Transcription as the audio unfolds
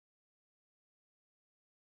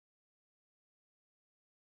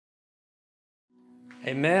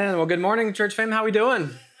Amen. Well, good morning, church fam. How we doing?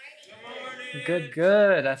 Good,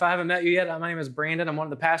 good. If I haven't met you yet, my name is Brandon. I'm one of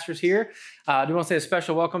the pastors here. I do want to say a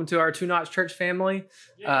special welcome to our Two Notch Church family.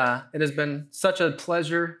 It has been such a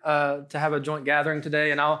pleasure to have a joint gathering today,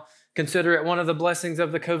 and I'll consider it one of the blessings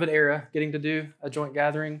of the COVID era, getting to do a joint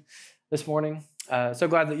gathering this morning. So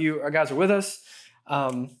glad that you guys are with us. I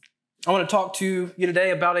want to talk to you today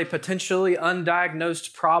about a potentially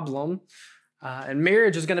undiagnosed problem. And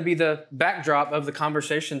marriage is going to be the backdrop of the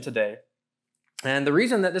conversation today. And the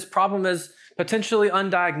reason that this problem is potentially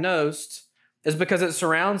undiagnosed is because it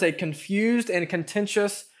surrounds a confused and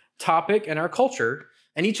contentious topic in our culture.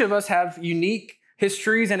 And each of us have unique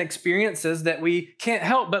histories and experiences that we can't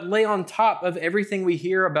help but lay on top of everything we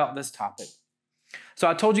hear about this topic. So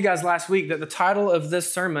I told you guys last week that the title of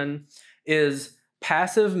this sermon is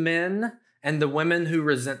Passive Men and the Women Who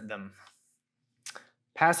Resent Them.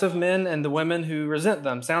 Passive men and the women who resent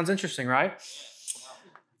them. Sounds interesting, right?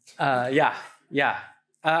 Yeah.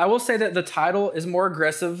 I will say that the title is more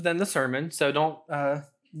aggressive than the sermon, so don't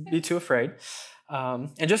be too afraid.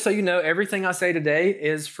 And just so you know, everything I say today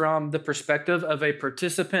is from the perspective of a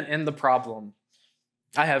participant in the problem.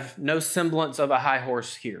 I have no semblance of a high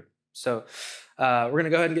horse here. So we're going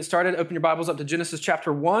to go ahead and get started. Open your Bibles up to Genesis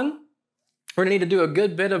chapter 1. We're going to need to do a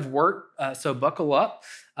good bit of work, so buckle up.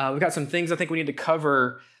 We've got some things I think we need to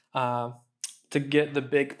cover to get the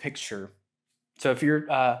big picture. So if you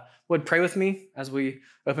would pray with me as we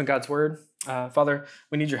open God's Word. Father,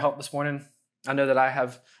 we need your help this morning. I know that I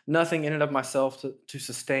have nothing in and of myself to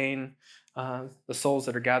sustain the souls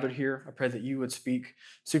that are gathered here. I pray that you would speak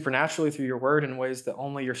supernaturally through your Word in ways that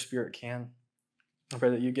only your Spirit can. I pray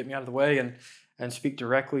that you get me out of the way and speak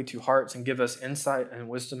directly to hearts and give us insight and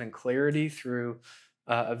wisdom and clarity through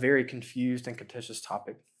a very confused and contentious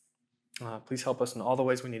topic. Please help us in all the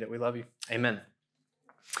ways we need it. We love you. Amen.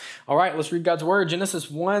 All right, let's read God's word. Genesis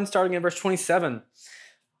 1, starting in verse 27.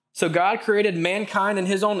 So God created mankind in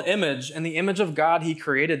his own image. In the image of God, he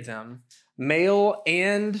created them. Male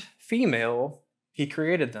and female, he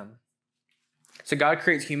created them. So God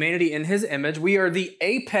creates humanity in his image. We are the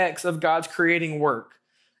apex of God's creating work.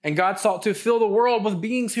 And God sought to fill the world with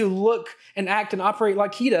beings who look and act and operate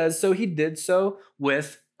like he does, so he did so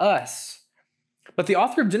with us. But the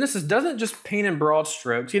author of Genesis doesn't just paint in broad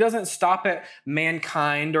strokes. He doesn't stop at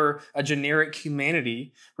mankind or a generic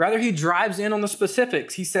humanity. Rather, he drives in on the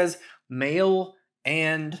specifics. He says, male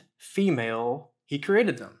and female, he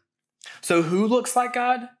created them. So who looks like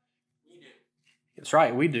God? We do. That's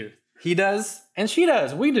right, we do. He does and she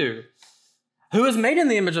does. We do. Who is made in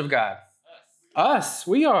the image of God? Us,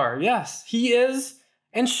 we are, yes. He is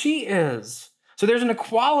and she is. So there's an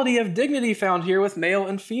equality of dignity found here with male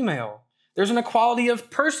and female. There's an equality of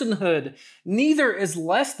personhood. Neither is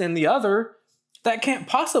less than the other. That can't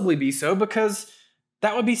possibly be so because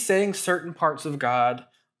that would be saying certain parts of God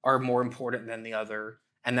are more important than the other.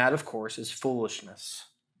 And that, of course, is foolishness.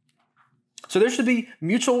 So there should be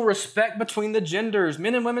mutual respect between the genders.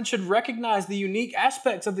 Men and women should recognize the unique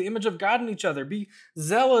aspects of the image of God in each other, be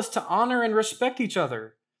zealous to honor and respect each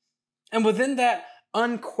other. And within that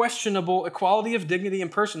unquestionable equality of dignity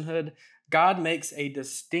and personhood, God makes a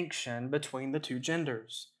distinction between the two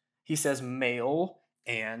genders. He says male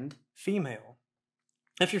and female.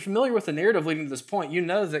 If you're familiar with the narrative leading to this point, you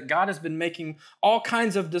know that God has been making all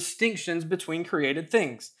kinds of distinctions between created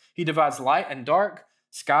things. He divides light and dark,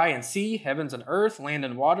 sky and sea, heavens and earth, land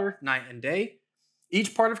and water, night and day.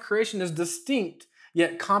 Each part of creation is distinct,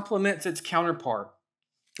 yet complements its counterpart.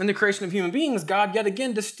 In the creation of human beings, God yet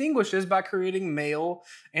again distinguishes by creating male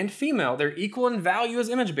and female. They're equal in value as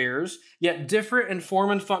image bearers, yet different in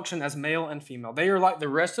form and function as male and female. They are like the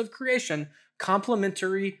rest of creation,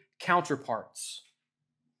 complementary counterparts.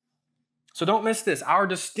 So don't miss this. Our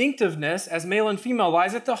distinctiveness as male and female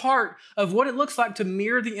lies at the heart of what it looks like to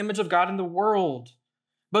mirror the image of God in the world.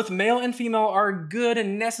 Both male and female are a good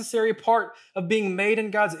and necessary part of being made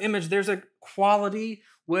in God's image. There's a quality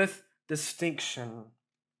with distinction.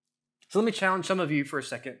 So let me challenge some of you for a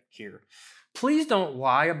second here. Please don't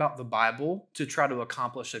lie about the Bible to try to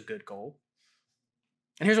accomplish a good goal.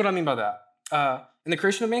 And here's what I mean by that. In the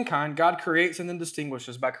creation of mankind, God creates and then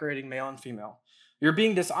distinguishes by creating male and female. You're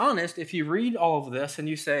being dishonest if you read all of this and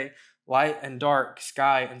you say light and dark,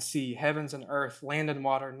 sky and sea, heavens and earth, land and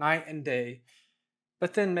water, night and day.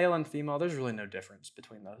 But then male and female, there's really no difference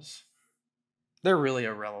between those. They're really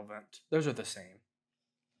irrelevant. Those are the same.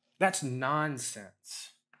 That's nonsense.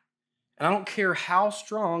 And I don't care how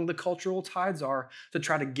strong the cultural tides are to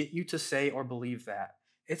try to get you to say or believe that.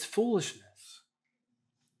 It's foolishness.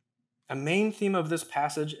 A main theme of this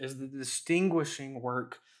passage is the distinguishing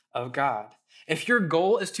work of God. If your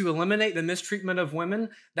goal is to eliminate the mistreatment of women,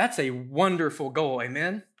 that's a wonderful goal,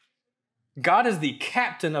 amen? God is the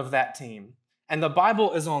captain of that team, and the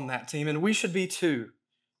Bible is on that team, and we should be too.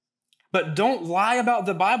 But don't lie about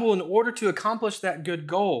the Bible in order to accomplish that good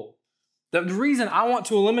goal. The reason I want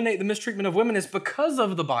to eliminate the mistreatment of women is because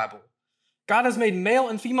of the Bible. God has made male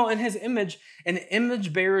and female in his image, and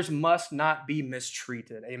image bearers must not be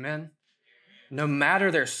mistreated. Amen? No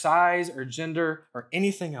matter their size or gender or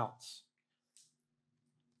anything else.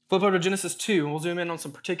 Flip over to Genesis 2, and we'll zoom in on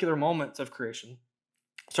some particular moments of creation.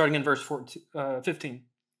 Starting in verse 15. It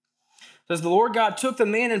says, the Lord God took the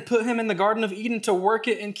man and put him in the Garden of Eden to work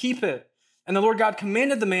it and keep it. And the Lord God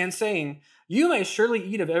commanded the man, saying, you may surely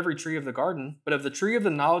eat of every tree of the garden, but of the tree of the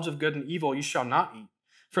knowledge of good and evil you shall not eat.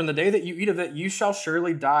 From the day that you eat of it, you shall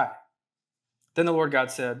surely die. Then the Lord God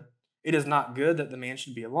said, it is not good that the man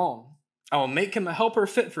should be alone. I will make him a helper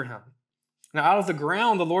fit for him. Now out of the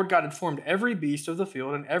ground the Lord God had formed every beast of the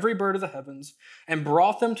field and every bird of the heavens, and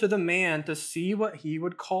brought them to the man to see what he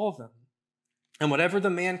would call them. And whatever the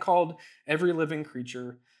man called every living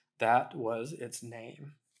creature, that was its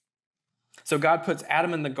name. So God puts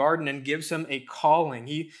Adam in the garden and gives him a calling.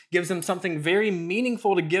 He gives him something very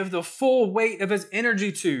meaningful to give the full weight of his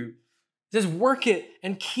energy to. He says, work it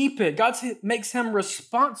and keep it. God makes him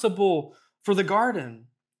responsible for the garden.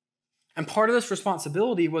 And part of this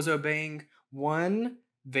responsibility was obeying one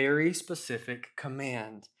very specific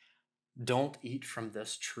command. Don't eat from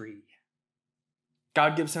this tree.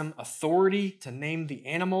 God gives him authority to name the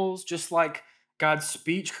animals, just like God's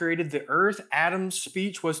speech created the earth. Adam's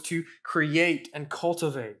speech was to create and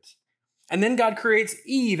cultivate. And then God creates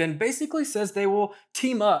Eve and basically says they will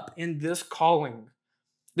team up in this calling.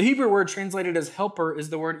 The Hebrew word translated as helper is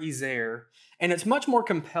the word ezer, and it's much more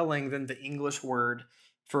compelling than the English word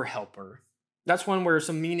for helper. That's one where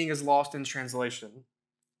some meaning is lost in translation.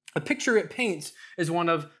 The picture it paints is one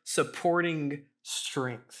of supporting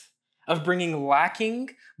strength, of bringing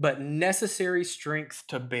lacking but necessary strength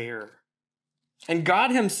to bear. And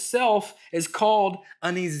God himself is called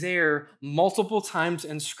an ezer multiple times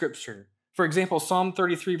in Scripture. For example, Psalm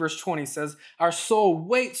 33 verse 20 says, our soul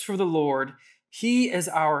waits for the Lord. He is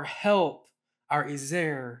our help, our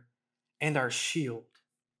ezer, and our shield.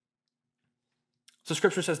 So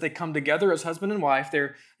Scripture says they come together as husband and wife.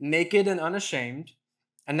 They're naked and unashamed.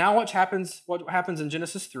 And now what happens in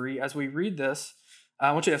Genesis 3, as we read this,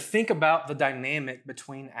 I want you to think about the dynamic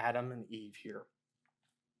between Adam and Eve here.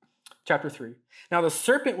 Chapter 3. Now the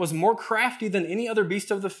serpent was more crafty than any other beast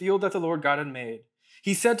of the field that the Lord God had made.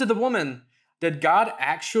 He said to the woman, did God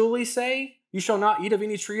actually say, you shall not eat of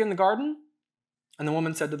any tree in the garden? And the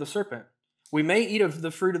woman said to the serpent, we may eat of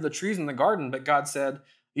the fruit of the trees in the garden, but God said,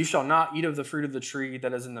 you shall not eat of the fruit of the tree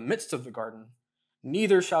that is in the midst of the garden,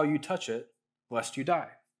 neither shall you touch it, lest you die.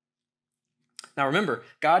 Now remember,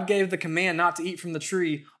 God gave the command not to eat from the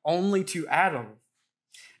tree only to Adam.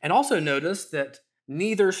 And also notice that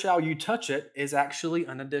neither shall you touch it is actually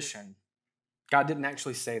an addition. God didn't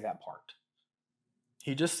actually say that part.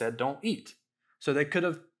 He just said, don't eat. So they could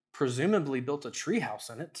have presumably built a treehouse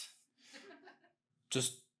in it,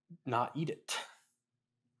 just not eat it.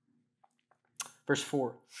 Verse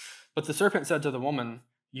 4, but the serpent said to the woman,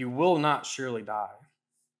 you will not surely die.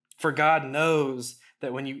 For God knows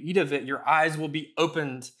that when you eat of it, your eyes will be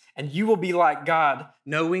opened, and you will be like God,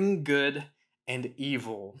 knowing good and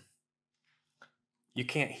evil. You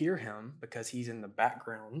can't hear him because he's in the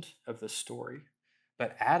background of the story,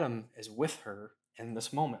 but Adam is with her in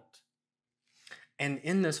this moment. And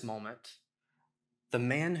in this moment, the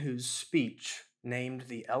man whose speech named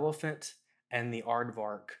the elephant and the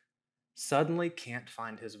aardvark suddenly can't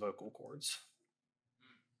find his vocal cords.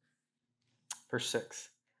 Verse 6.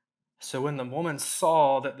 So when the woman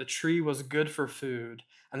saw that the tree was good for food,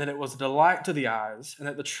 and that it was a delight to the eyes, and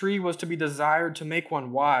that the tree was to be desired to make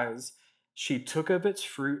one wise, she took of its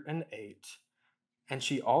fruit and ate. And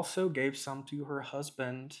she also gave some to her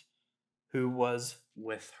husband who was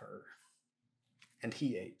with her, and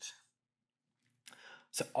he ate.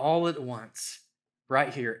 So all at once,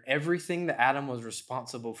 right here, everything that Adam was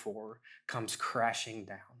responsible for comes crashing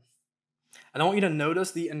down. And I want you to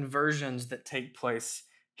notice the inversions that take place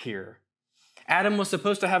here. Adam was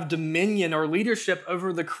supposed to have dominion or leadership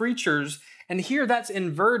over the creatures, and here that's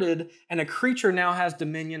inverted, and a creature now has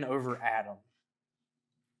dominion over Adam.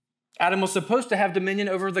 Adam was supposed to have dominion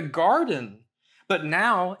over the garden, but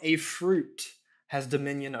now a fruit has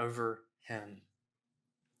dominion over him.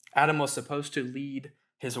 Adam was supposed to lead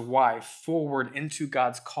his wife forward into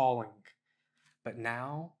God's calling, but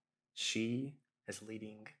now she is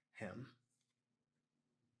leading him.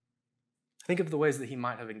 Think of the ways that he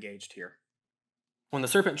might have engaged here. When the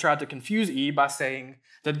serpent tried to confuse Eve by saying,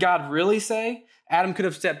 "Did God really say?" Adam could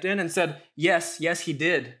have stepped in and said, "Yes, yes, he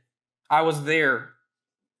did. I was there."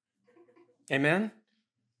 Amen?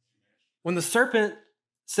 When the serpent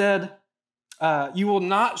said, "You will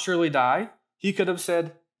not surely die," he could have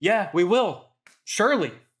said, "Yeah, we will.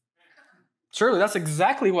 Surely. Surely." That's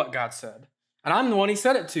exactly what God said. And I'm the one he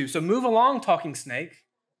said it to. So move along, talking snake.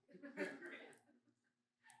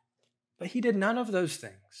 But he did none of those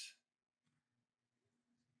things.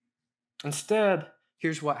 Instead,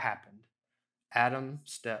 here's what happened. Adam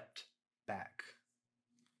stepped back.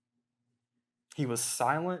 He was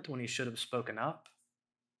silent when he should have spoken up.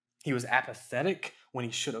 He was apathetic when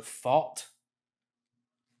he should have fought.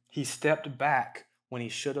 He stepped back when he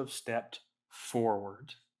should have stepped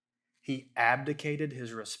forward. He abdicated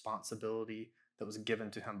his responsibility that was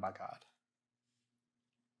given to him by God.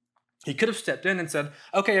 He could have stepped in and said,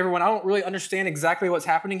 "Okay, everyone, I don't really understand exactly what's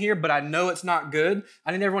happening here, but I know it's not good.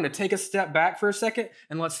 I need everyone to take a step back for a second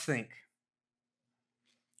and let's think."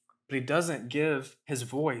 But he doesn't give his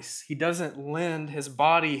voice. He doesn't lend his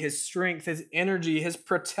body, his strength, his energy, his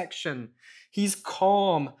protection. He's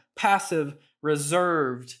calm, passive,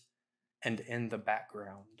 reserved, and in the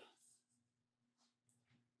background.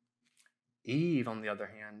 Eve, on the other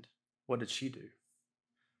hand, what did she do?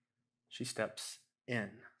 She steps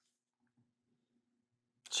in.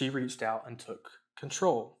 She reached out and took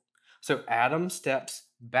control. So Adam steps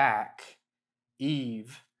back.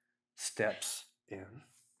 Eve steps in.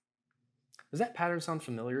 Does that pattern sound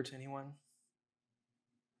familiar to anyone?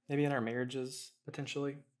 Maybe in our marriages,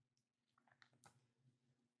 potentially?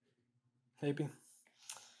 Maybe.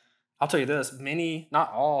 I'll tell you this, many,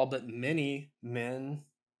 not all, but many men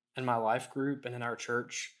in my life group and in our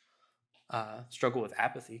church struggle with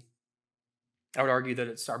apathy. I would argue that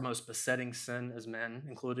it's our most besetting sin as men,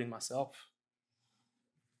 including myself.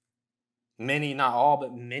 Many, not all,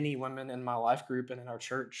 but many women in my life group and in our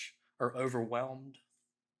church are overwhelmed.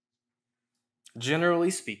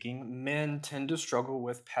 Generally speaking, men tend to struggle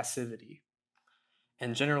with passivity.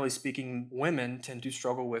 And generally speaking, women tend to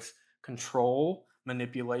struggle with control,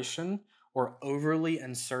 manipulation, or overly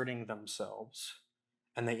inserting themselves.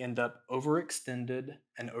 And they end up overextended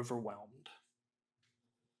and overwhelmed.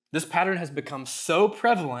 This pattern has become so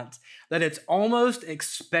prevalent that it's almost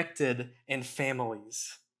expected in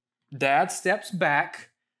families. Dad steps back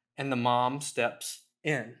and the mom steps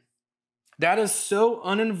in. Dad is so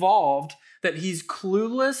uninvolved that he's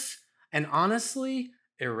clueless and honestly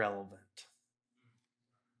irrelevant.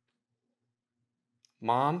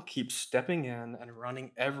 Mom keeps stepping in and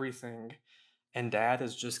running everything, and Dad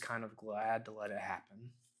is just kind of glad to let it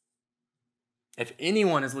happen. If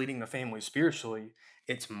anyone is leading the family spiritually,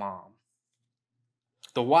 it's mom.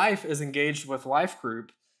 The wife is engaged with life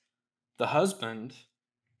group. The husband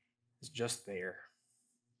is just there.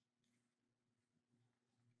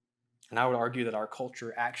 And I would argue that our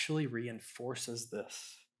culture actually reinforces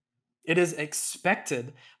this. It is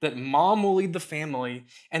expected that mom will lead the family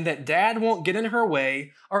and that dad won't get in her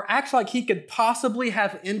way or act like he could possibly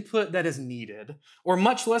have input that is needed, or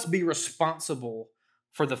much less be responsible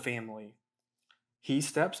for the family. He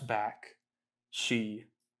steps back, she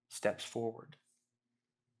steps forward.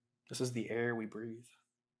 This is the air we breathe.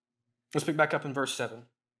 Let's pick back up in verse 7.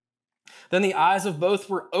 Then the eyes of both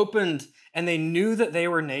were opened, and they knew that they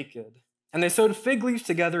were naked. And they sewed fig leaves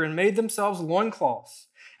together and made themselves loincloths.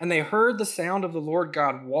 And they heard the sound of the Lord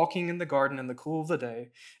God walking in the garden in the cool of the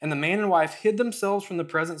day. And the man and wife hid themselves from the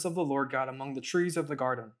presence of the Lord God among the trees of the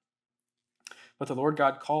garden. But the Lord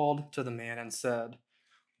God called to the man and said,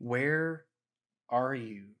 "Where are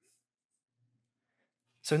you?"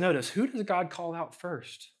 So notice, who does God call out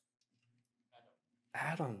first?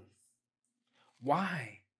 Adam.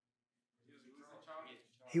 Why?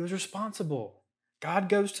 He was responsible. God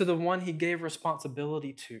goes to the one he gave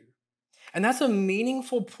responsibility to. And that's a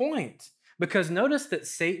meaningful point, because notice that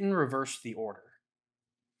Satan reversed the order.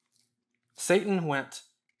 Satan went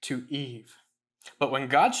to Eve. But when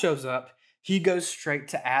God shows up, he goes straight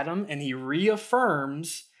to Adam and he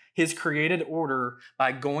reaffirms his created order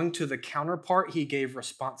by going to the counterpart he gave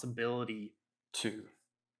responsibility to.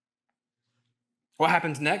 What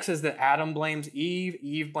happens next is that Adam blames Eve,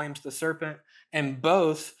 Eve blames the serpent, and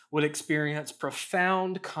both would experience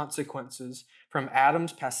profound consequences from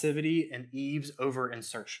Adam's passivity and Eve's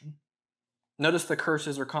over-insertion. Notice the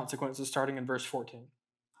curses or consequences starting in verse 14.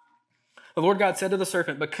 The Lord God said to the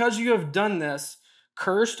serpent, "Because you have done this,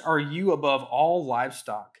 cursed are you above all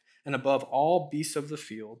livestock and above all beasts of the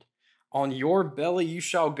field. On your belly you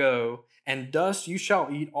shall go, and dust you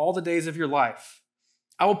shall eat all the days of your life.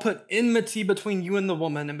 I will put enmity between you and the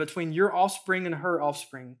woman, and between your offspring and her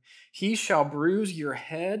offspring. He shall bruise your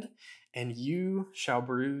head, and you shall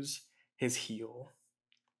bruise his heel.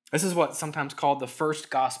 This is what's sometimes called the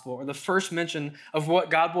first gospel, or the first mention of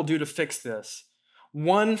what God will do to fix this.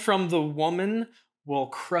 One from the woman will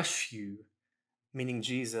crush you, meaning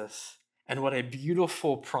Jesus. And what a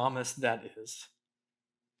beautiful promise that is.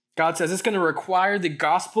 God says it's going to require the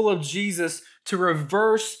gospel of Jesus to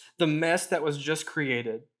reverse the mess that was just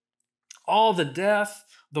created. All the death,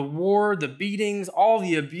 the war, the beatings, all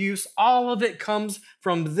the abuse, all of it comes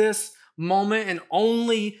from this moment, and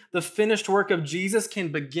only the finished work of Jesus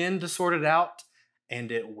can begin to sort it out,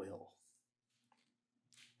 and it will.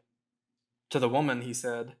 To the woman, he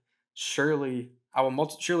said, surely I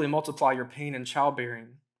will surely multiply your pain in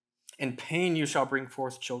childbearing. In pain you shall bring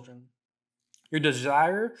forth children. Your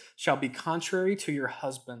desire shall be contrary to your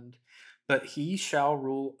husband, but he shall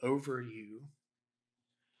rule over you.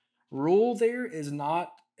 Rule there is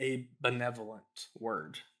not a benevolent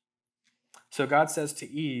word. So God says to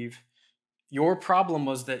Eve, your problem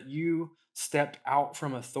was that you stepped out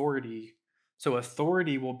from authority, so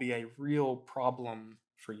authority will be a real problem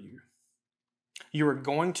for you. You are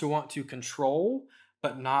going to want to control,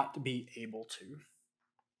 but not be able to.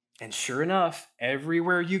 And sure enough,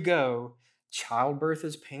 everywhere you go, childbirth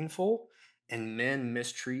is painful, and men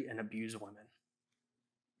mistreat and abuse women.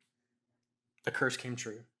 The curse came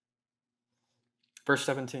true. Verse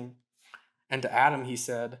 17, and to Adam he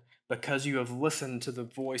said, because you have listened to the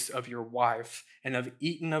voice of your wife and have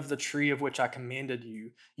eaten of the tree of which I commanded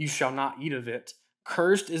you, you shall not eat of it.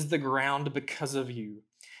 Cursed is the ground because of you.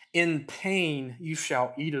 In pain you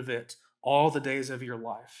shall eat of it all the days of your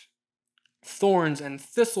life. Thorns and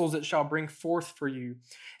thistles it shall bring forth for you,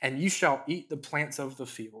 and you shall eat the plants of the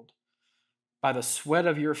field. By the sweat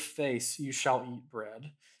of your face you shall eat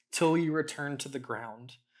bread, till you return to the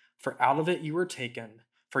ground. For out of it you were taken,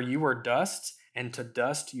 for you are dust, and to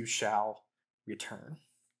dust you shall return.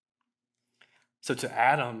 So to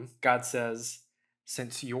Adam, God says,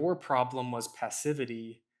 since your problem was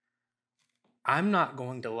passivity, I'm not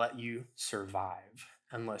going to let you survive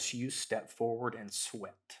unless you step forward and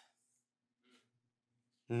sweat.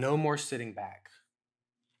 No more sitting back.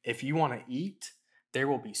 If you want to eat, there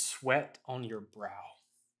will be sweat on your brow.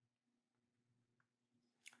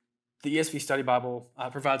 The ESV Study Bible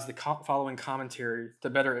provides the following commentary to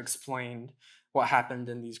better explain what happened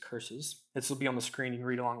in these curses. This will be on the screen. You can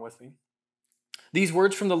read along with me. These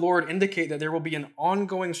words from the Lord indicate that there will be an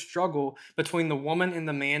ongoing struggle between the woman and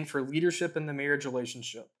the man for leadership in the marriage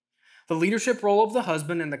relationship. The leadership role of the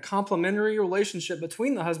husband and the complementary relationship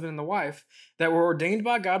between the husband and the wife that were ordained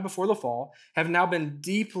by God before the fall have now been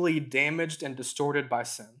deeply damaged and distorted by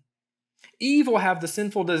sin. Eve will have the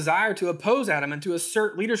sinful desire to oppose Adam and to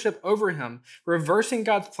assert leadership over him, reversing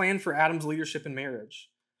God's plan for Adam's leadership in marriage.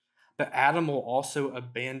 But Adam will also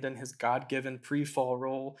abandon his God-given pre-fall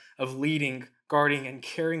role of leading, guarding, and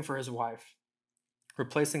caring for his wife,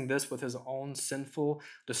 replacing this with his own sinful,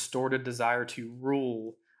 distorted desire to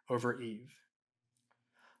rule over Eve.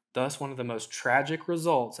 Thus, one of the most tragic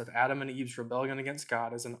results of Adam and Eve's rebellion against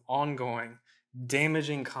God is an ongoing,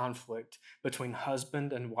 damaging conflict between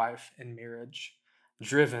husband and wife in marriage,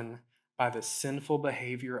 driven by the sinful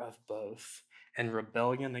behavior of both and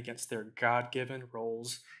rebellion against their God-given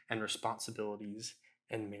roles and responsibilities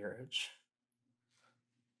in marriage.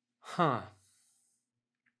 So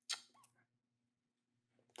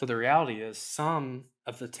the reality is some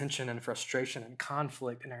of the tension and frustration and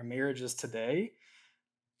conflict in our marriages today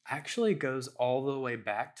actually goes all the way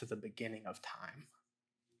back to the beginning of time.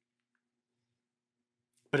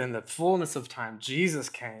 But in the fullness of time, Jesus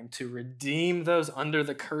came to redeem those under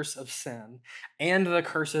the curse of sin and the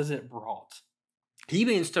curses it brought. He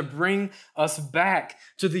means to bring us back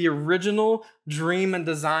to the original dream and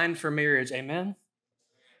design for marriage. Amen?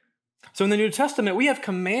 So in the New Testament, we have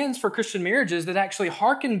commands for Christian marriages that actually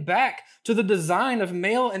harken back to the design of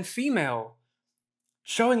male and female,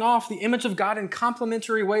 showing off the image of God in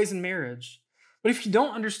complementary ways in marriage. But if you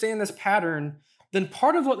don't understand this pattern, then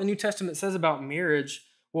part of what the New Testament says about marriage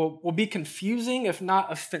will be confusing, if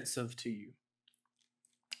not offensive to you.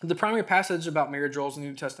 The primary passage about marriage roles in the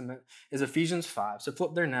New Testament is Ephesians 5. So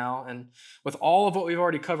flip there now, and with all of what we've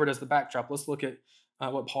already covered as the backdrop, let's look at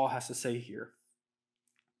what Paul has to say here.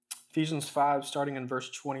 Ephesians 5, starting in verse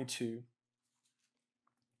 22.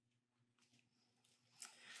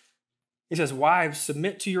 He says, wives,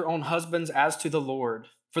 submit to your own husbands as to the Lord.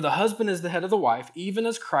 For the husband is the head of the wife, even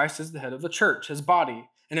as Christ is the head of the church, his body,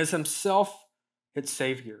 and is himself its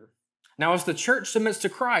Savior. Now, as the church submits to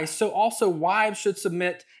Christ, so also wives should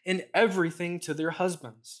submit in everything to their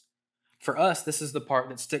husbands. For us, this is the part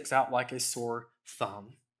that sticks out like a sore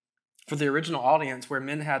thumb. For the original audience, where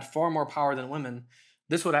men had far more power than women,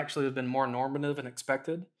 this would actually have been more normative and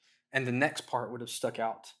expected, and the next part would have stuck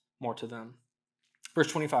out more to them.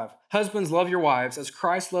 Verse 25, husbands, love your wives as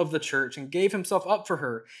Christ loved the church and gave himself up for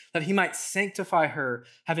her, that he might sanctify her,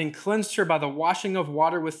 having cleansed her by the washing of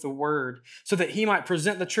water with the word, so that he might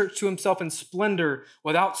present the church to himself in splendor,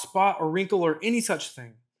 without spot or wrinkle or any such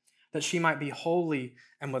thing, that she might be holy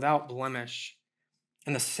and without blemish.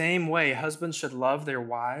 In the same way, husbands should love their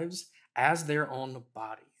wives as their own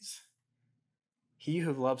bodies. He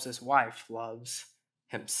who loves his wife loves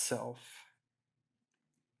himself.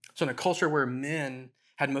 So in a culture where men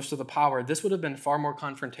had most of the power, this would have been far more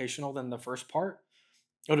confrontational than the first part.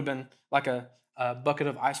 It would have been like a bucket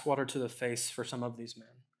of ice water to the face for some of these men.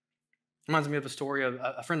 It reminds me of a story of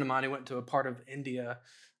a friend of mine who went to a part of India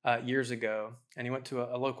years ago, and he went to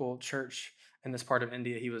a local church in this part of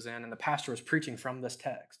India he was in, and the pastor was preaching from this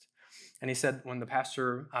text. And he said when the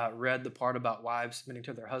pastor read the part about wives submitting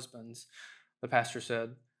to their husbands, the pastor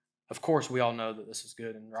said, "Of course, we all know that this is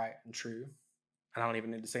good and right and true. And I don't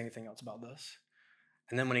even need to say anything else about this."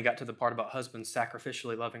 And then when he got to the part about husbands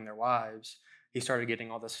sacrificially loving their wives, he started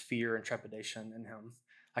getting all this fear and trepidation in him,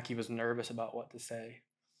 like he was nervous about what to say.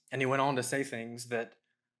 And he went on to say things that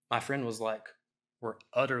my friend was like, were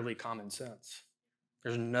utterly common sense.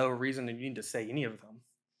 There's no reason that you need to say any of them.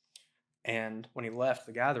 And when he left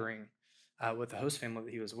the gathering with the host family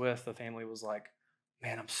that he was with, the family was like,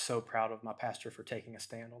 "Man, I'm so proud of my pastor for taking a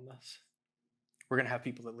stand on this. We're going to have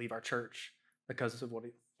people that leave our church because of what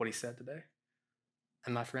he said today."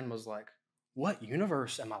 And my friend was like, "What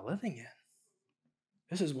universe am I living in?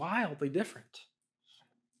 This is wildly different."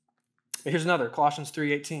 But here's another, Colossians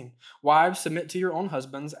 3:18. Wives, submit to your own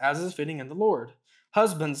husbands as is fitting in the Lord.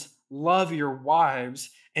 Husbands, love your wives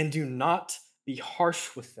and do not be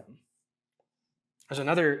harsh with them. There's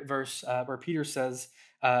another verse where Peter says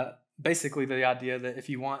basically the idea that if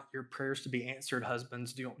you want your prayers to be answered,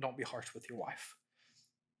 husbands, don't be harsh with your wife.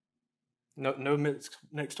 No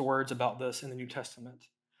mixed words about this in the New Testament.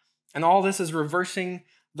 And all this is reversing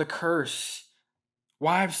the curse.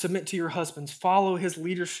 Wives, submit to your husbands. Follow his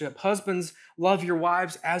leadership. Husbands, love your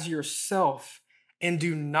wives as yourself and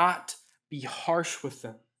do not be harsh with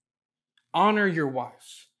them. Honor your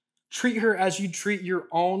wife. Treat her as you treat your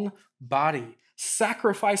own body.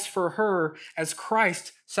 Sacrifice for her as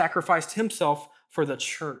Christ sacrificed himself for the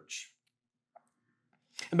church.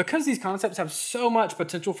 And because these concepts have so much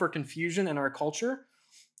potential for confusion in our culture,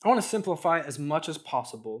 I want to simplify as much as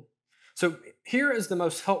possible. So here is the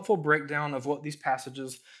most helpful breakdown of what these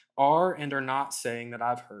passages are and are not saying that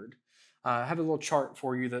I've heard. I have a little chart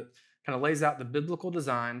for you that kind of lays out the biblical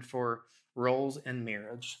design for roles in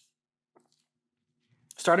marriage.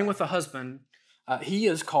 Starting with the husband, he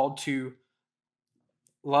is called to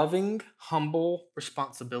loving, humble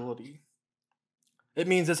responsibility. It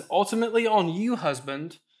means it's ultimately on you,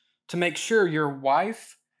 husband, to make sure your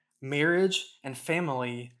wife, marriage, and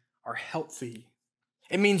family are healthy.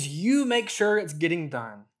 It means you make sure it's getting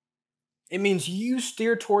done. It means you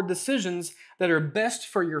steer toward decisions that are best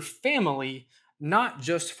for your family, not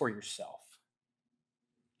just for yourself.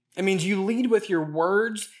 It means you lead with your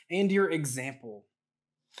words and your example.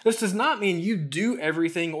 This does not mean you do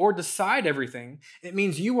everything or decide everything. It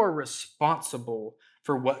means you are responsible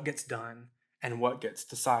for what gets done and what gets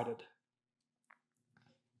decided.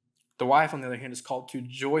 The wife, on the other hand, is called to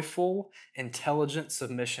joyful, intelligent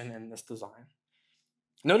submission in this design.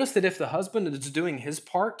 Notice that if the husband is doing his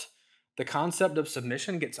part, the concept of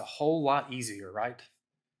submission gets a whole lot easier, right?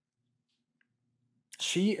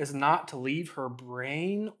 She is not to leave her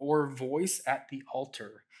brain or voice at the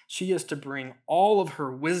altar. She is to bring all of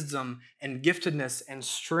her wisdom and giftedness and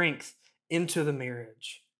strength into the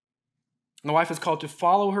marriage. And the wife is called to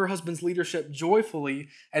follow her husband's leadership joyfully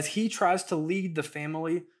as he tries to lead the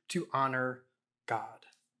family to honor God.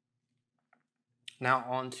 Now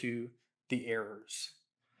on to the errors.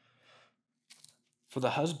 For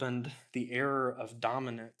the husband, the error of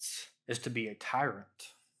dominance is to be a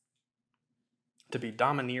tyrant, to be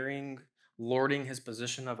domineering, lording his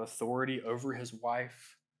position of authority over his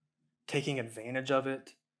wife, taking advantage of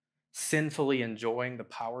it, sinfully enjoying the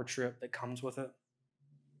power trip that comes with it.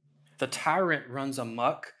 The tyrant runs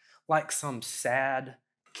amok like some sad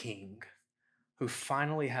king who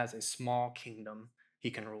finally has a small kingdom he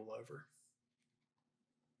can rule over.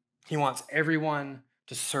 He wants everyone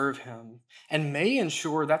to serve him and may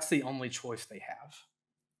ensure that's the only choice they have.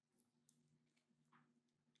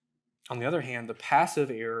 On the other hand, the passive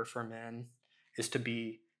error for men is to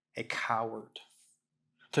be a coward,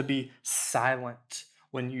 to be silent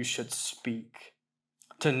when you should speak,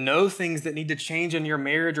 to know things that need to change in your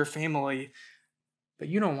marriage or family, but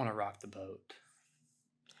you don't want to rock the boat.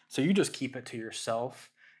 So you just keep it to yourself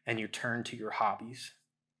and you turn to your hobbies.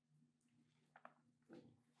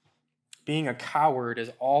 Being a coward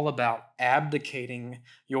is all about abdicating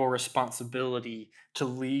your responsibility to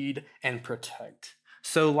lead and protect.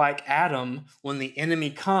 So like Adam, when the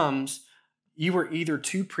enemy comes, you were either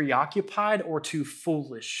too preoccupied or too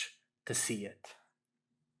foolish to see it.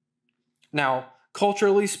 Now,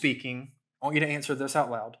 culturally speaking, I want you to answer this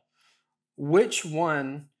out loud. Which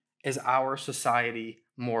one is our society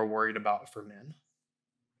more worried about for men?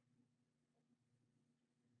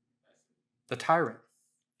 The tyrant.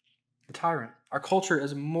 The tyrant. Our culture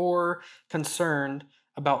is more concerned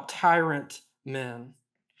about tyrant men.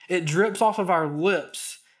 It drips off of our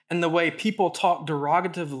lips in the way people talk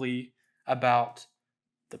derogatively about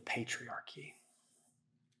the patriarchy.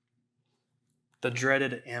 The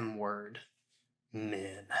dreaded M word,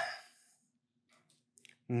 men.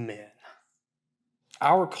 Men.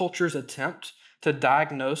 Our culture's attempt to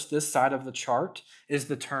diagnose this side of the chart is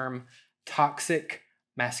the term toxic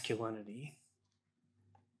masculinity.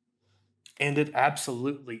 And it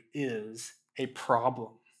absolutely is a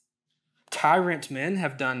problem. Tyrant men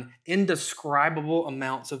have done indescribable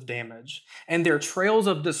amounts of damage, and their trails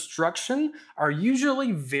of destruction are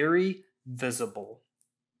usually very visible.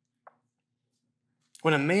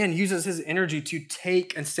 When a man uses his energy to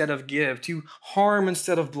take instead of give, to harm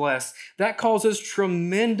instead of bless, that causes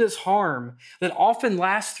tremendous harm that often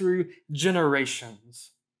lasts through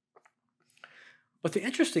generations. But the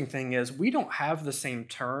interesting thing is, we don't have the same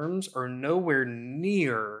terms or nowhere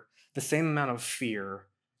near the same amount of fear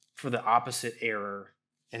for the opposite error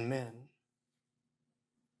in men.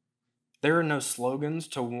 There are no slogans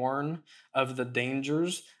to warn of the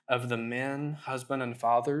dangers of the men, husband, and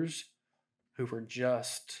fathers who were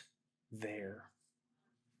just there.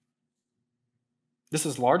 This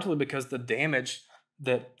is largely because the damage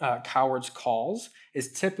that cowards cause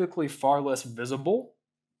is typically far less visible.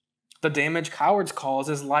 The damage cowards cause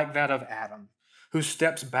is like that of Adam, who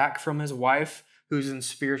steps back from his wife who's in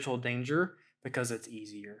spiritual danger because it's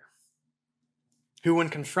easier. Who, when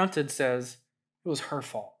confronted, says it was her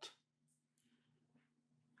fault.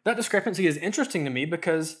 That discrepancy is interesting to me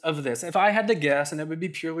because of this. If I had to guess, and it would be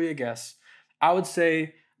purely a guess, I would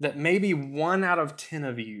say that maybe 1 out of 10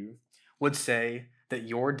 of you would say that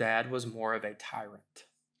your dad was more of a tyrant.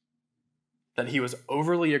 That he was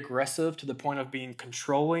overly aggressive to the point of being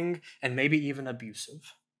controlling and maybe even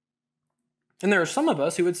abusive. And there are some of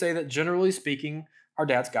us who would say that generally speaking, our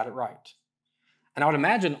dads got it right. And I would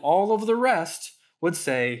imagine all of the rest would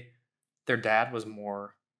say their dad was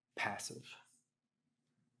more passive.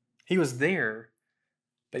 He was there,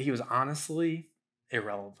 but he was honestly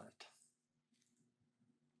irrelevant.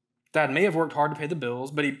 Dad may have worked hard to pay the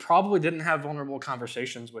bills, but he probably didn't have vulnerable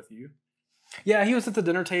conversations with you. Yeah, he was at the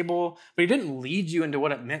dinner table, but he didn't lead you into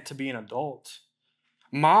what it meant to be an adult.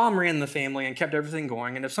 Mom ran the family and kept everything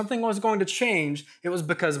going, and if something was going to change, it was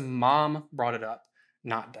because mom brought it up,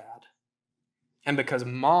 not dad. And because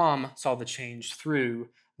mom saw the change through,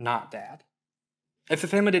 not dad. If the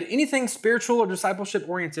family did anything spiritual or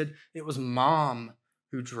discipleship-oriented, it was mom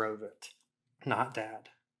who drove it, not dad.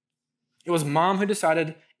 It was mom who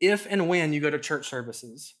decided if and when you go to church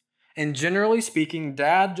services. And generally speaking,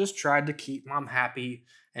 dad just tried to keep mom happy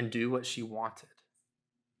and do what she wanted.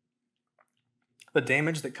 The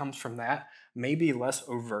damage that comes from that may be less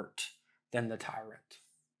overt than the tyrant.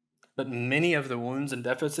 But many of the wounds and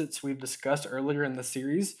deficits we've discussed earlier in the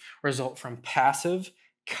series result from passive,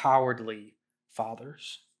 cowardly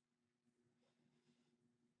fathers.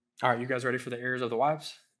 All right, you guys ready for the errors of the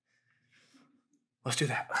wives? Let's do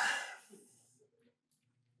that.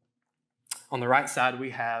 On the right side, we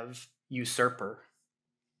have usurper.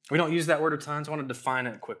 We don't use that word a ton, so I want to define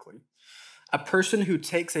it quickly. A person who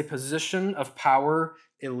takes a position of power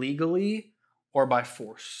illegally or by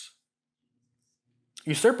force.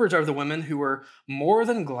 Usurpers are the women who were more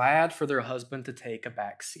than glad for their husband to take a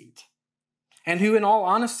back seat, and who, in all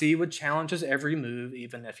honesty, would challenge his every move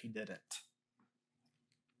even if he didn't.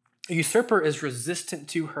 A usurper is resistant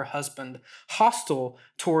to her husband, hostile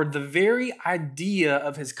toward the very idea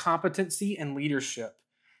of his competency and leadership,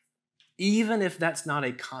 even if that's not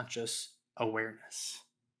a conscious awareness.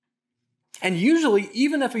 And usually,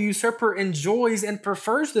 even if a usurper enjoys and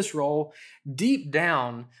prefers this role, deep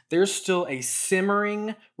down, there's still a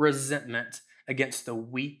simmering resentment against the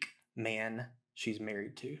weak man she's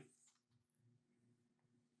married to.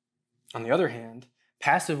 On the other hand,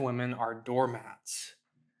 passive women are doormats.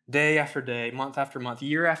 Day after day, month after month,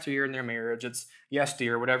 year after year in their marriage, it's yes,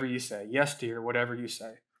 dear, whatever you say. Yes, dear, whatever you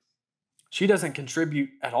say. She doesn't contribute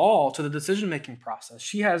at all to the decision-making process.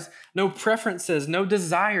 She has no preferences, no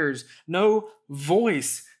desires, no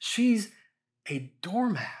voice. She's a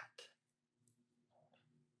doormat.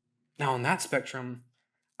 Now, on that spectrum,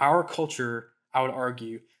 our culture, I would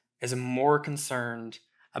argue, is more concerned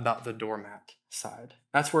about the doormat side.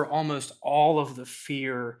 That's where almost all of the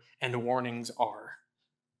fear and warnings are.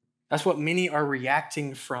 That's what many are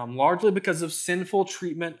reacting from, largely because of sinful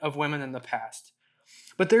treatment of women in the past.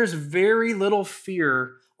 But there's very little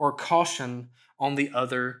fear or caution on the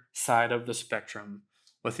other side of the spectrum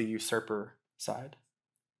with the usurper side.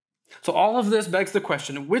 So all of this begs the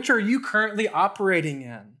question, which are you currently operating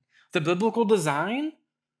in? The biblical design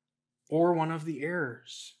or one of the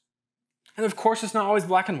errors? And of course, it's not always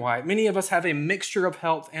black and white. Many of us have a mixture of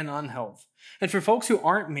health and unhealth. And for folks who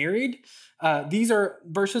aren't married, these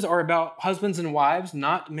verses are about husbands and wives,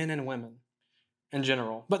 not men and women in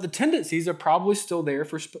general. But the tendencies are probably still there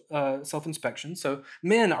for self-inspection. So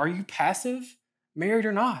men, are you passive, married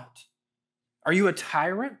or not? Are you a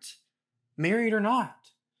tyrant, married or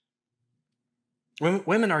not?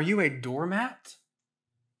 Women, are you a doormat?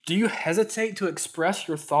 Do you hesitate to express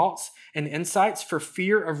your thoughts and insights for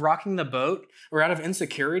fear of rocking the boat or out of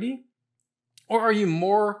insecurity? Or are you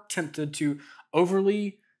more tempted to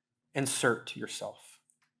overly insert yourself?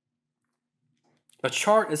 The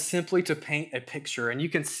chart is simply to paint a picture, and you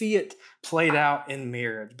can see it played out in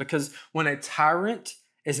marriage, because when a tyrant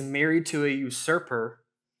is married to a usurper,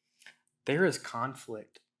 there is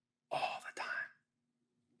conflict all the time.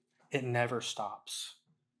 It never stops.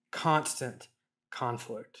 Constant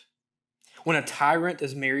conflict. When a tyrant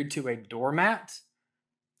is married to a doormat,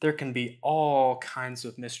 there can be all kinds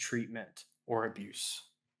of mistreatment or abuse,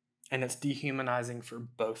 and it's dehumanizing for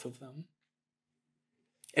both of them.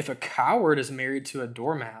 If a coward is married to a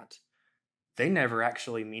doormat, they never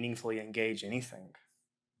actually meaningfully engage anything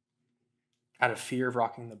out of fear of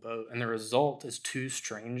rocking the boat, and the result is two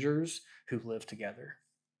strangers who live together.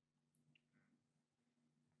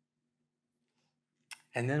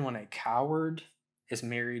 And then when a coward is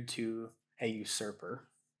married to a usurper,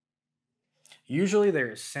 usually there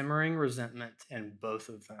is simmering resentment in both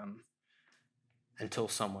of them until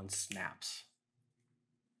someone snaps.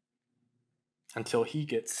 Until he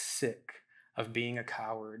gets sick of being a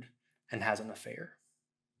coward and has an affair.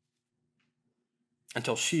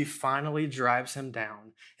 Until she finally drives him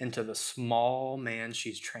down into the small man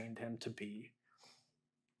she's trained him to be.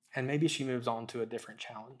 And maybe she moves on to a different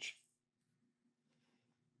challenge.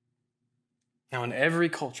 Now, in every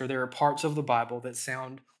culture, there are parts of the Bible that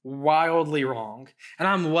sound wildly wrong, and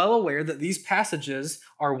I'm well aware that these passages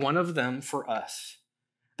are one of them for us.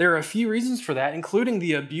 There are a few reasons for that, including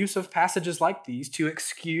the abuse of passages like these to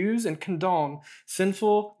excuse and condone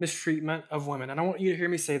sinful mistreatment of women. And I want you to hear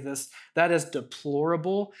me say this: that is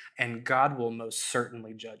deplorable, and God will most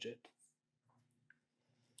certainly judge it.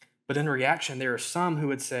 But in reaction, there are some who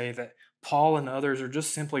would say that Paul and others are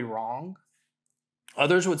just simply wrong.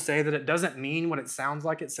 Others would say that it doesn't mean what it sounds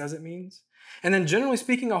like it says it means. And then generally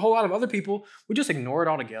speaking, a whole lot of other people would just ignore it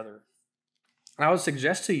altogether. And I would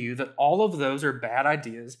suggest to you that all of those are bad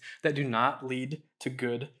ideas that do not lead to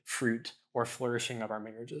good fruit or flourishing of our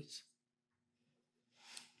marriages.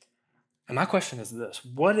 And my question is this: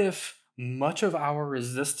 what if much of our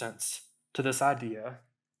resistance to this idea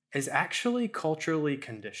is actually culturally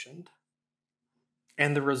conditioned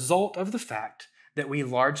and the result of the fact that we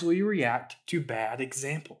largely react to bad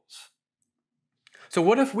examples? So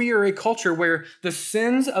what if we are a culture where the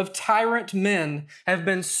sins of tyrant men have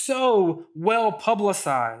been so well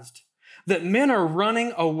publicized that men are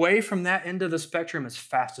running away from that end of the spectrum as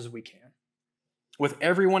fast as we can, with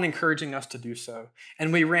everyone encouraging us to do so,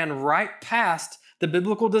 and we ran right past the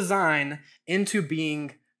biblical design into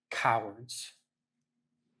being cowards?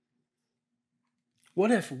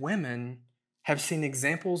 What if women have seen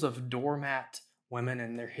examples of doormat women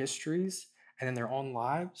in their histories and in their own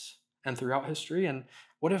lives and throughout history? And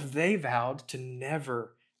what if they vowed to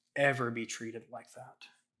never, ever be treated like that?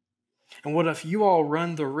 And what if you all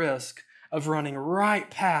run the risk of running right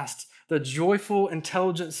past the joyful,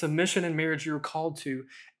 intelligent submission in marriage you're called to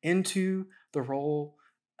into the role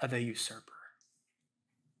of a usurper?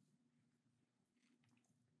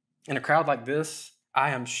 In a crowd like this, I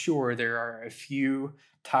am sure there are a few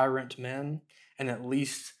tyrant men and at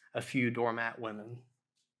least a few doormat women.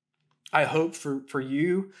 I hope for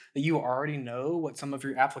you that you already know what some of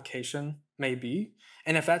your application may be.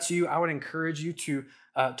 And if that's you, I would encourage you to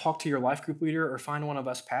talk to your life group leader or find one of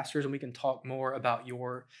us pastors, and we can talk more about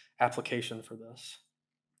your application for this.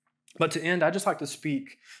 But to end, I'd just like to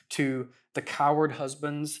speak to the coward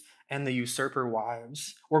husbands and the usurper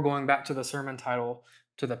wives. We're going back to the sermon title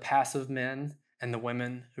to the passive men and the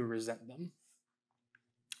women who resent them.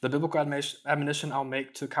 The biblical admonition I'll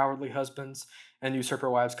make to cowardly husbands and usurper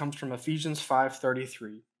wives comes from Ephesians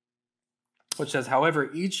 5:33, which says,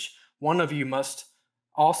 "However, each one of you must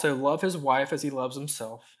also love his wife as he loves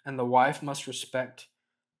himself, and the wife must respect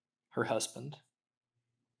her husband."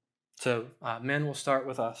 So men will start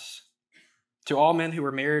with us. To all men who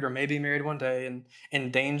are married or may be married one day and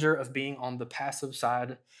in danger of being on the passive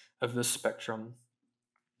side of this spectrum,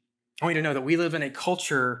 I want you to know that we live in a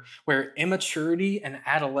culture where immaturity and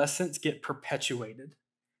adolescence get perpetuated.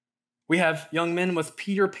 We have young men with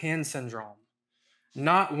Peter Pan syndrome,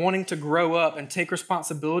 not wanting to grow up and take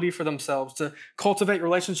responsibility for themselves, to cultivate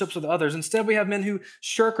relationships with others. Instead, we have men who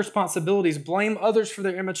shirk responsibilities, blame others for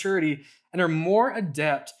their immaturity, and are more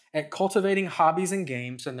adept at cultivating hobbies and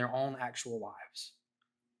games than their own actual lives.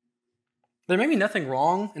 There may be nothing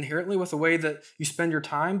wrong inherently with the way that you spend your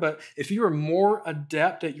time, but if you are more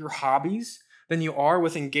adept at your hobbies than you are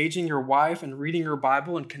with engaging your wife and reading your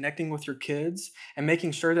Bible and connecting with your kids and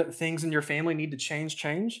making sure that things in your family need to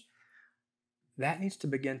change, that needs to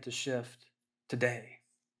begin to shift today.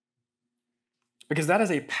 Because that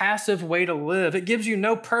is a passive way to live. It gives you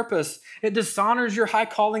no purpose. It dishonors your high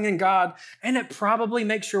calling in God, and it probably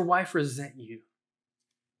makes your wife resent you.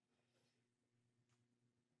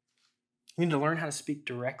 You need to learn how to speak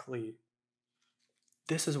directly.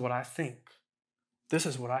 This is what I think. This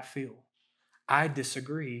is what I feel. I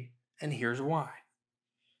disagree, and here's why.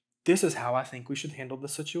 This is how I think we should handle the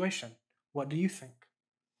situation. What do you think?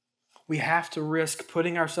 We have to risk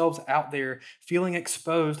putting ourselves out there, feeling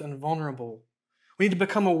exposed and vulnerable. We need to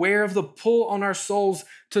become aware of the pull on our souls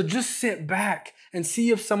to just sit back and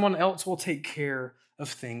see if someone else will take care of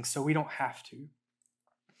things so we don't have to.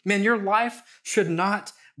 Man, your life should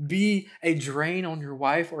not be a drain on your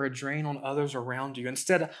wife or a drain on others around you.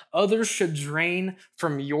 Instead, others should drain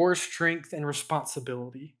from your strength and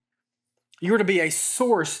responsibility. You are to be a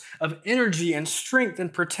source of energy and strength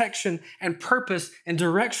and protection and purpose and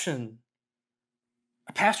direction.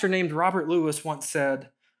 A pastor named Robert Lewis once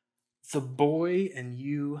said, "The boy in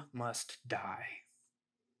you must die."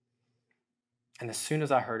 And as soon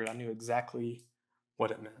as I heard it, I knew exactly what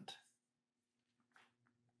it meant.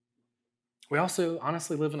 We also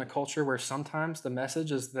honestly live in a culture where sometimes the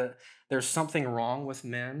message is that there's something wrong with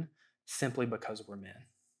men simply because we're men.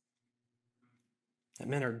 That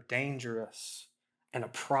men are dangerous and a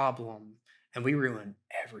problem, and we ruin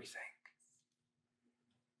everything.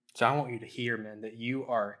 So I want you to hear, men, that you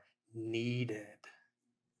are needed.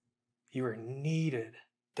 You are needed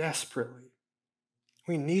desperately.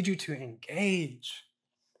 We need you to engage.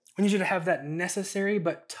 We need you to have that necessary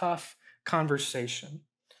but tough conversation,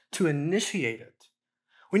 to initiate it.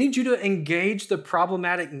 We need you to engage the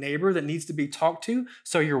problematic neighbor that needs to be talked to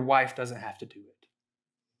so your wife doesn't have to do it.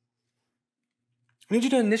 We need you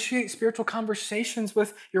to initiate spiritual conversations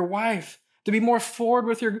with your wife, to be more forward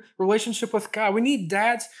with your relationship with God. We need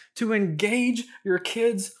dads to engage your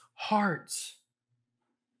kids' hearts.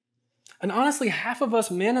 And honestly, half of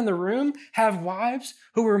us men in the room have wives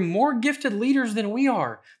who are more gifted leaders than we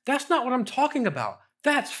are. That's not what I'm talking about.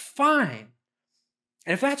 That's fine.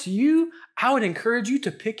 And if that's you, I would encourage you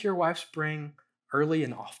to pick your wife's brain early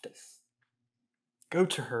and often. Go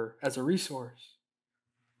to her as a resource.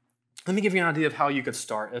 Let me give you an idea of how you could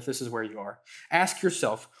start if this is where you are. Ask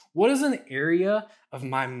yourself, what is an area of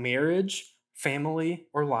my marriage, family,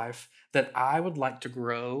 or life that I would like to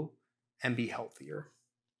grow and be healthier?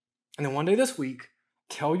 And then one day this week,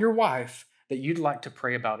 tell your wife that you'd like to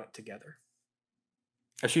pray about it together.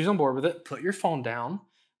 If she's on board with it, put your phone down,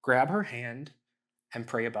 grab her hand, and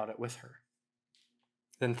pray about it with her.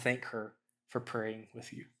 Then thank her for praying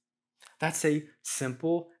with you. That's a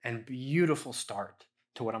simple and beautiful start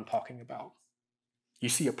to what I'm talking about. You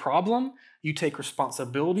see a problem, you take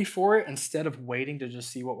responsibility for it instead of waiting to just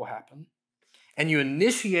see what will happen. And you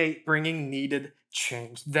initiate bringing needed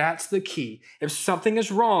change. That's the key. If something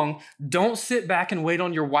is wrong, don't sit back and wait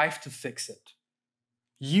on your wife to fix it.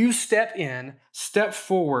 You step in, step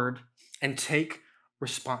forward, and take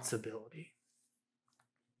responsibility.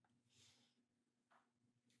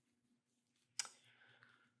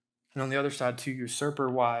 And on the other side, to usurper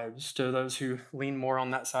wives, to those who lean more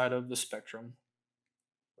on that side of the spectrum.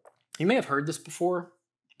 You may have heard this before,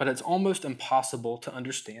 but it's almost impossible to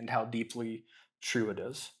understand how deeply true it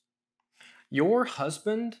is. Your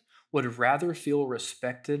husband would rather feel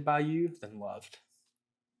respected by you than loved.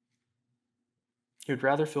 He would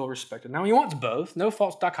rather feel respected. Now, he wants both. No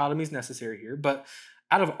false dichotomy is necessary here, but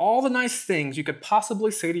out of all the nice things you could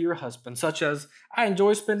possibly say to your husband, such as, "I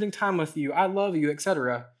enjoy spending time with you, I love you,"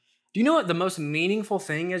 etc., do you know what the most meaningful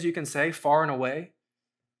thing is you can say far and away?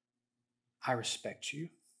 I respect you.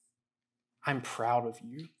 I'm proud of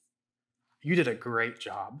you. You did a great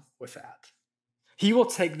job with that. He will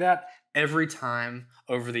take that every time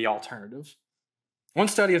over the alternative. One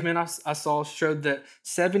study of men I saw showed that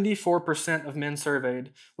 74% of men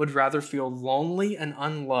surveyed would rather feel lonely and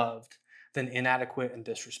unloved than inadequate and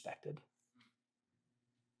disrespected.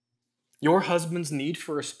 Your husband's need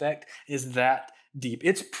for respect is that deep.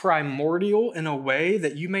 It's primordial in a way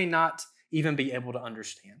that you may not even be able to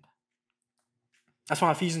understand. That's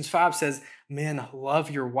why Ephesians 5 says, men, love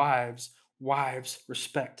your wives. Wives,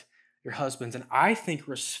 respect your husbands. And I think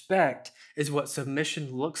respect is what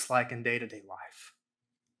submission looks like in day-to-day life.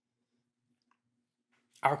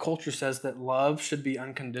 Our culture says that love should be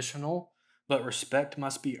unconditional, but respect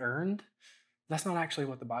must be earned. That's not actually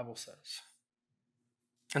what the Bible says.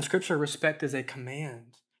 In Scripture, respect is a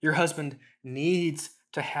command. Your husband needs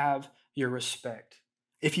to have your respect.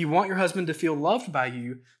 If you want your husband to feel loved by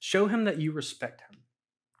you, show him that you respect him.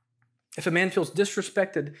 If a man feels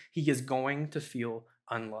disrespected, he is going to feel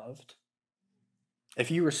unloved.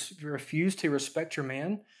 If you refuse to respect your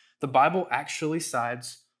man, the Bible actually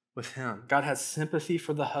sides with him. God has sympathy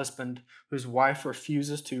for the husband whose wife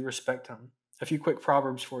refuses to respect him. A few quick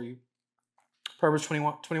Proverbs for you. Proverbs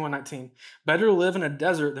 21:19. Better to live in a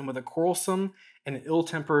desert than with a quarrelsome and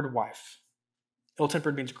ill-tempered wife.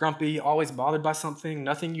 Ill-tempered means grumpy, always bothered by something.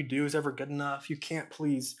 Nothing you do is ever good enough. You can't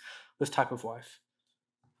please this type of wife.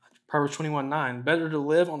 Proverbs 21:9. Better to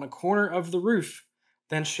live on the corner of the roof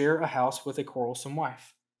than share a house with a quarrelsome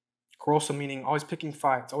wife. Quarrelsome meaning always picking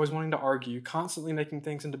fights, always wanting to argue, constantly making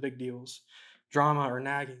things into big deals, drama or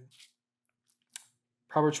nagging.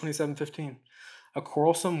 Proverbs 27:15. A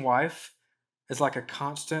quarrelsome wife is like a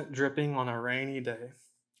constant dripping on a rainy day.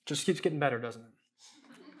 Just keeps getting better, doesn't it?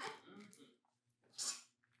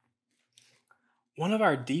 One of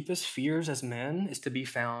our deepest fears as men is to be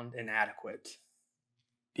found inadequate.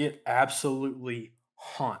 It absolutely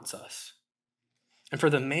haunts us. And for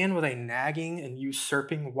the man with a nagging and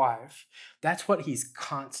usurping wife, that's what he's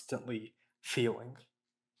constantly feeling.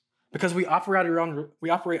 Because we operate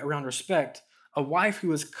around respect, a wife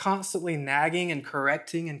who is constantly nagging and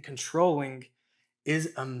correcting and controlling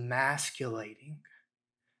is emasculating.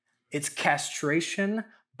 It's castration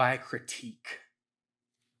by critique.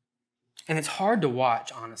 And it's hard to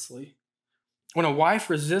watch, honestly. When a wife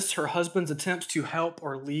resists her husband's attempts to help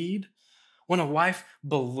or lead, when a wife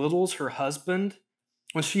belittles her husband,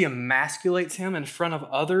 when she emasculates him in front of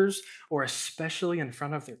others, or especially in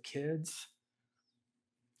front of their kids,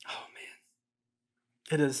 oh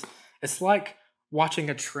man, it's like watching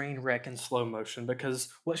a train wreck in slow motion, because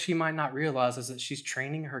what she might not realize is that she's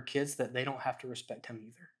training her kids that they don't have to respect him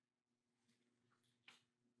either.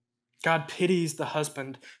 God pities the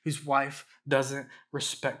husband whose wife doesn't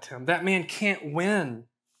respect him. That man can't win.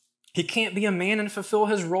 He can't be a man and fulfill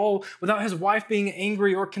his role without his wife being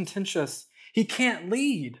angry or contentious. He can't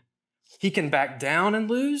lead. He can back down and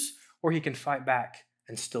lose, or he can fight back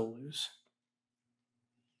and still lose.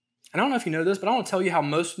 And I don't know if you know this, but I want to tell you how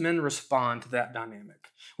most men respond to that dynamic.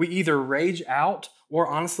 We either rage out or,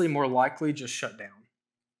 honestly, more likely just shut down.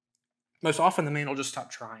 Most often, the man will just stop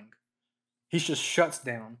trying. He just shuts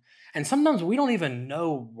down. And sometimes we don't even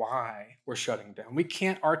know why we're shutting down. We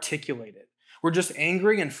can't articulate it. We're just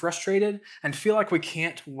angry and frustrated and feel like we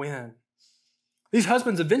can't win. These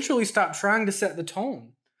husbands eventually stop trying to set the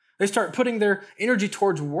tone. They start putting their energy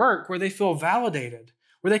towards work where they feel validated,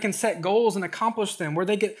 where they can set goals and accomplish them, where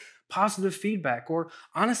they get positive feedback, or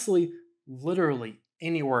honestly, literally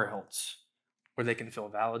anywhere else where they can feel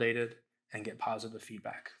validated and get positive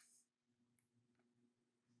feedback.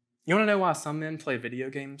 You want to know why some men play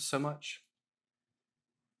video games so much?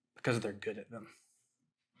 Because they're good at them.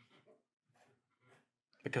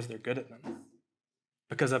 Because they're good at them.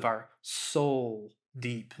 Because of our soul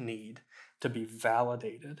deep need to be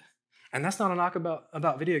validated. And that's not a knock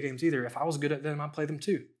about video games either. If I was good at them, I'd play them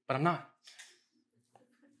too, but I'm not.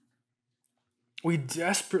 We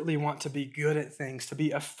desperately want to be good at things, to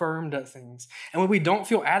be affirmed at things. And when we don't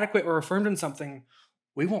feel adequate or affirmed in something,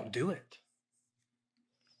 we won't do it.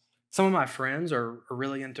 Some of my friends are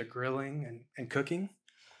really into grilling and cooking.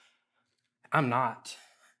 I'm not.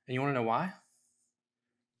 And you want to know why?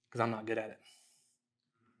 Because I'm not good at it.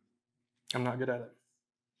 I'm not good at it.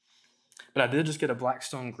 But I did just get a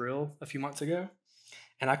Blackstone grill a few months ago,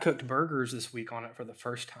 and I cooked burgers this week on it for the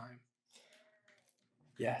first time.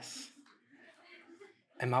 Yes.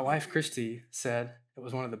 And my wife, Christy, said it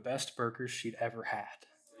was one of the best burgers she'd ever had.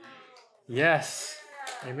 Yes.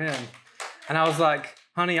 Amen. And I was like,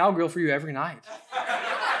 honey, I'll grill for you every night.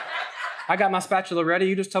 I got my spatula ready.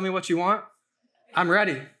 You just tell me what you want. I'm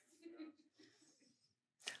ready.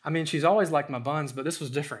 I mean, she's always liked my buns, but this was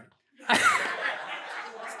different.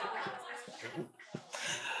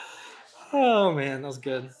 Oh, man, that was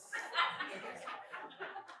good.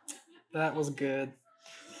 That was good.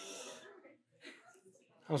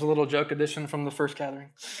 That was a little joke addition from the first gathering.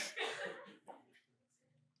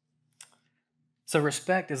 So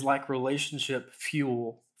respect is like relationship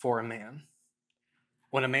fuel for a man.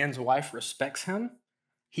 When a man's wife respects him,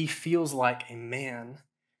 he feels like a man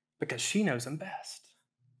because she knows him best.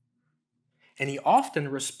 And he often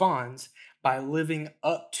responds by living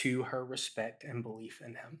up to her respect and belief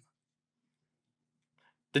in him.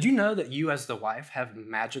 Did you know that you as the wife have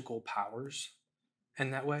magical powers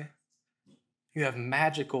in that way? You have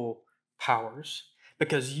magical powers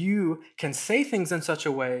because you can say things in such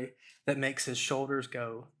a way that makes his shoulders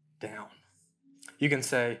go down. You can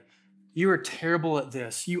say, you are terrible at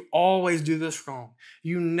this. You always do this wrong.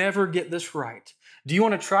 You never get this right. Do you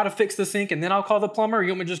want to try to fix the sink and then I'll call the plumber, or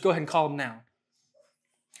you want me to just go ahead and call him now?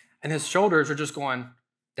 And his shoulders are just going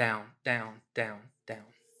down, down, down, down.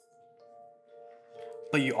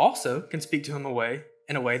 But you also can speak to him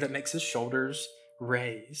in a way that makes his shoulders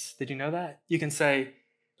raise. Did you know that? You can say,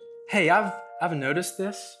 hey, I've noticed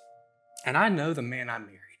this, and I know the man I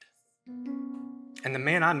married. And the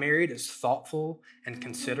man I married is thoughtful and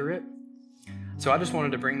considerate. So I just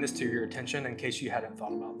wanted to bring this to your attention in case you hadn't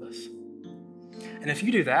thought about this. And if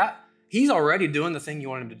you do that, he's already doing the thing you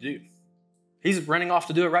want him to do. He's running off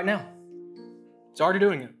to do it right now. He's already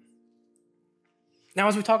doing it. Now,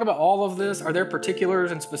 as we talk about all of this, are there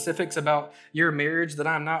particulars and specifics about your marriage that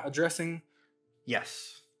I'm not addressing?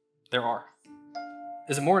 Yes, there are.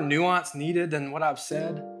 Is it more nuance needed than what I've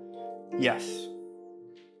said? Yes.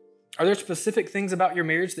 Are there specific things about your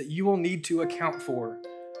marriage that you will need to account for?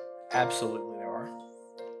 Absolutely there are.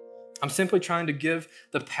 I'm simply trying to give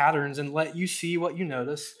the patterns and let you see what you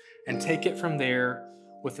notice and take it from there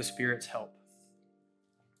with the Spirit's help.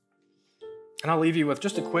 And I'll leave you with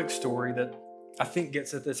just a quick story that I think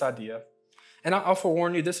gets at this idea. And I'll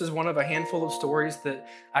forewarn you, this is one of a handful of stories that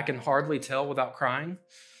I can hardly tell without crying.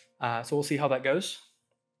 So we'll see how that goes.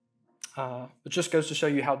 It just goes to show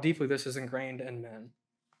you how deeply this is ingrained in men.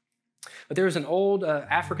 But there was an old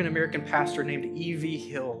African-American pastor named E.V.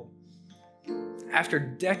 Hill. After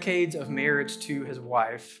decades of marriage to his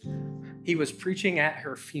wife, he was preaching at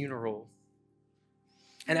her funeral.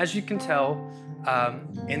 And as you can tell,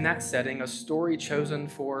 in that setting, a story chosen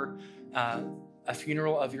for a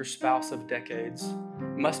funeral of your spouse of decades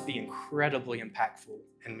must be incredibly impactful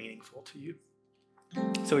and meaningful to you.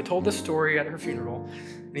 So he told this story at her funeral,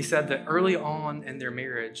 and he said that early on in their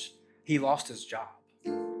marriage, he lost his job.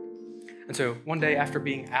 And so one day, after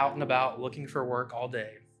being out and about looking for work all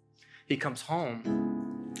day, he comes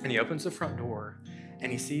home and he opens the front door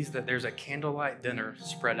and he sees that there's a candlelight dinner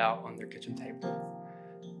spread out on their kitchen table.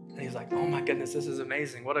 And he's like, oh my goodness, this is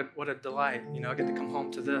amazing. What a delight. I get to come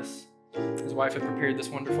home to this. His wife had prepared this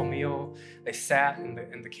wonderful meal. They sat in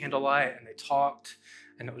the candlelight and they talked,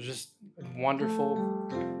 and it was just wonderful.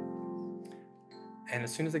 And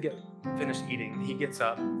as soon as they get finished eating, he gets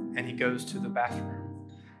up and he goes to the bathroom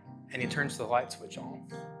and he turns the light switch on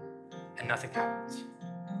and nothing happens.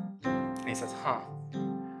 And he says,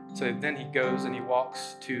 So then he goes and he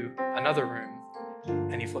walks to another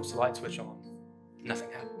room and he flips the light switch on. Nothing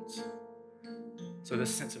happens. So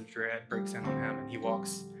this sense of dread breaks in on him and he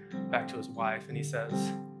walks back to his wife and he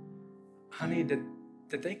says, honey, did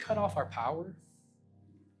they cut off our power?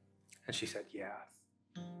 And she said, yeah,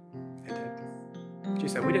 they did. She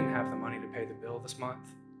said, we didn't have the money to pay the bill this month,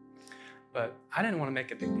 but I didn't want to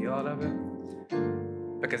make a big deal out of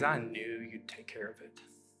it because I knew you'd take care of it.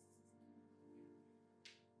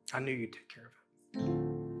 I knew you'd take care of it.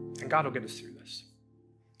 And God will get us through this.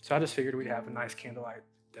 So I just figured we'd have a nice candlelight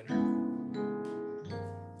dinner.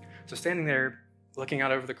 So standing there, looking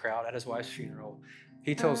out over the crowd at his wife's funeral,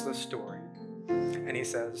 he tells this story. And he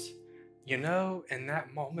says, in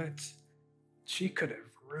that moment, she could have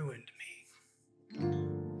ruined me.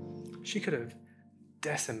 She could have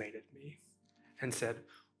decimated me and said,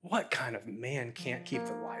 what kind of man can't keep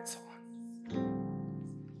the lights on?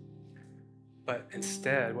 But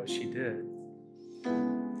instead, what she did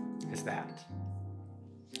is that.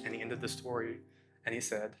 And he ended the story and he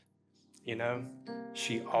said,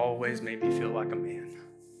 she always made me feel like a man.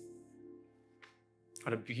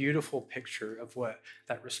 What a beautiful picture of what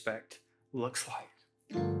that respect looks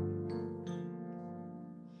like.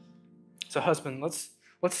 So husband, let's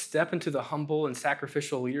step into the humble and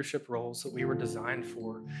sacrificial leadership roles that we were designed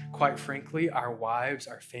for. Quite frankly, our wives,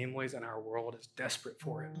 our families, and our world is desperate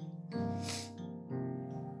for it.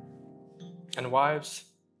 And wives,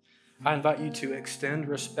 I invite you to extend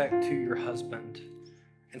respect to your husband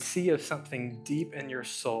and see if something deep in your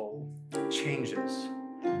soul changes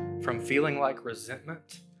from feeling like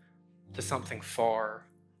resentment to something far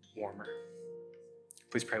warmer.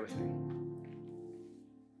 Please pray with me.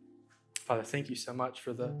 Father, thank you so much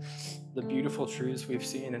for the beautiful truths we've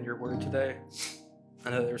seen in your word today. I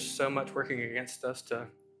know there's so much working against us to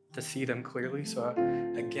see them clearly. So I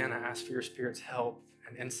ask for your Spirit's help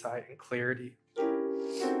and insight and clarity.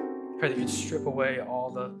 Pray that you'd strip away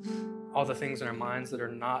all the things in our minds that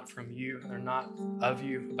are not from you and are not of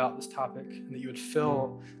you about this topic, and that you would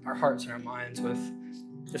fill our hearts and our minds with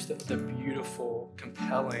just the beautiful,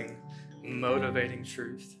 compelling, motivating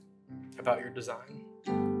truth about your design.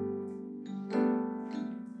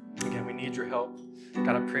 Again, we need your help.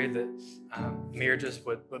 God, I pray that marriages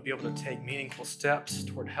would be able to take meaningful steps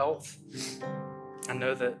toward health. I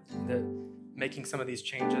know that making some of these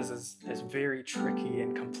changes is very tricky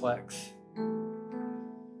and complex.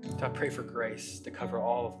 So I pray for grace to cover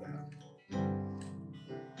all of that.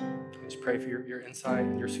 I just pray for your insight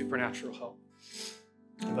and your supernatural help.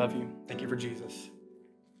 I love you. Thank you for Jesus.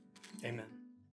 Amen.